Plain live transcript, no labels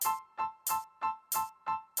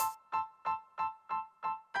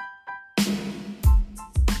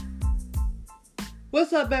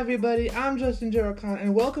What's up, everybody? I'm Justin Juricon,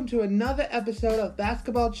 and welcome to another episode of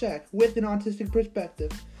Basketball Check with an Autistic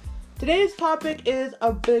Perspective. Today's topic is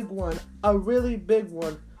a big one, a really big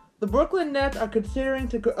one. The Brooklyn Nets are considering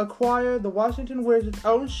to acquire the Washington Wizards'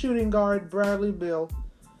 own shooting guard, Bradley Beal.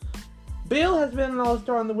 Beal has been an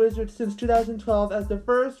All-Star on the Wizards since 2012 as the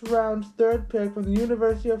first-round third pick from the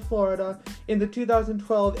University of Florida in the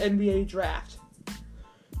 2012 NBA Draft.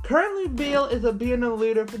 Currently, Beal is being a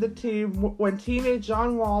leader for the team when teammate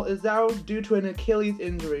John Wall is out due to an Achilles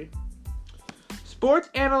injury. Sports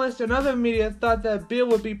analysts and other media thought that Beal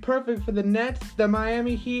would be perfect for the Nets, the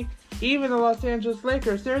Miami Heat, even the Los Angeles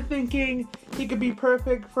Lakers. They're thinking he could be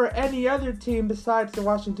perfect for any other team besides the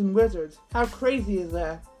Washington Wizards. How crazy is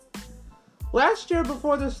that? Last year,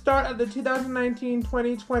 before the start of the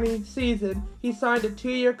 2019-2020 season, he signed a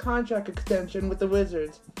 2-year contract extension with the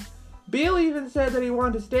Wizards. Beal even said that he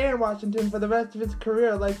wanted to stay in Washington for the rest of his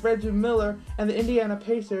career, like Reggie Miller and the Indiana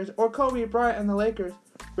Pacers, or Kobe Bryant and the Lakers.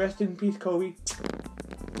 Rest in peace, Kobe.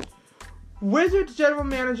 Wizards general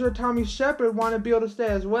manager Tommy Shepard wanted Beal to stay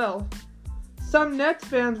as well. Some Nets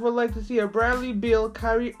fans would like to see a Bradley Beal,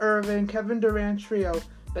 Kyrie Irving, Kevin Durant trio,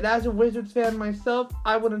 but as a Wizards fan myself,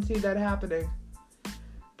 I wouldn't see that happening.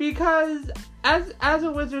 Because as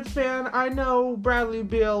a Wizards fan, I know Bradley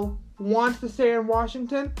Beal wants to stay in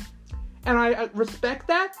Washington, and I respect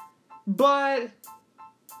that, but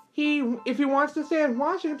if he wants to stay in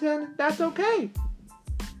Washington, that's okay.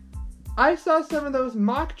 I saw some of those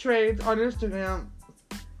mock trades on Instagram,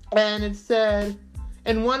 and it said,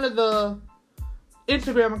 in one of the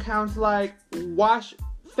Instagram accounts like Wash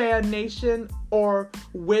Fan Nation or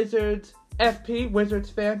Wizards FP,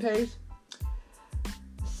 Wizards fan page,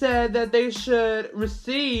 said that they should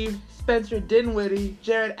receive Spencer Dinwiddie,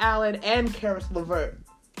 Jared Allen, and Caris LeVert.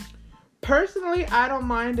 Personally, I don't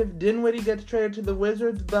mind if Dinwiddie gets traded to the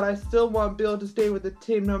Wizards, but I still want Beal to stay with the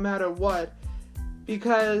team no matter what.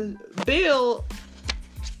 Because Beal,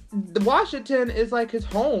 Washington is like his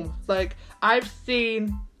home. Like, I've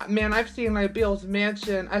seen like Beal's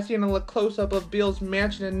mansion. I've seen a close-up of Beal's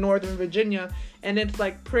mansion in Northern Virginia, and it's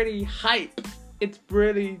like pretty hype. It's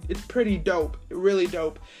pretty dope. Really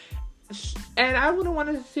dope. And I wouldn't want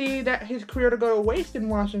to see that his career to go to waste in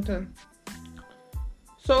Washington.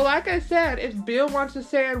 So like I said, if Beal wants to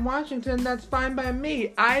stay in Washington, that's fine by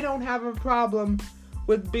me. I don't have a problem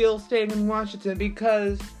with Beal staying in Washington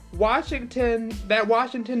because that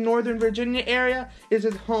Washington, Northern Virginia area is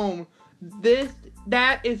his home.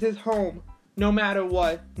 That is his home, no matter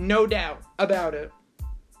what. No doubt about it.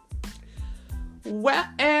 Well,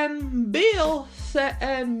 and Beal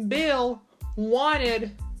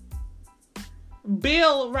right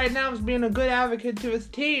now is being a good advocate to his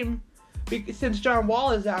team. Since John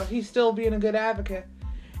Wall is out, he's still being a good advocate.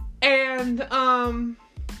 And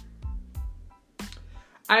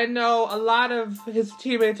I know a lot of his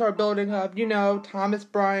teammates are building up. You know, Thomas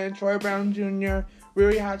Bryant, Troy Brown Jr.,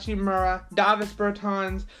 Rui Hachimura, Davis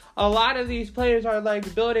Bertans. A lot of these players are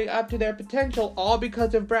like building up to their potential, all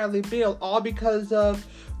because of Bradley Beal, all because of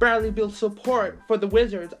Bradley Beal's support for the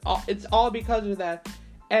Wizards. It's all because of that.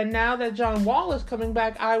 And now that John Wall is coming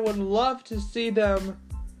back, I would love to see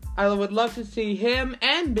him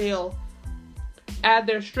and Beal add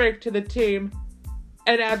their strength to the team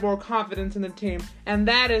and add more confidence in the team. And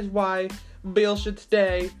that is why Beal should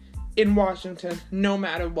stay in Washington, no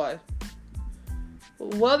matter what.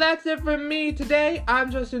 Well, that's it from me today.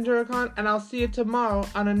 I'm Justin Juricon, and I'll see you tomorrow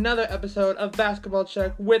on another episode of Basketball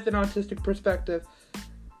Check with an Autistic Perspective.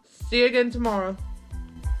 See you again tomorrow.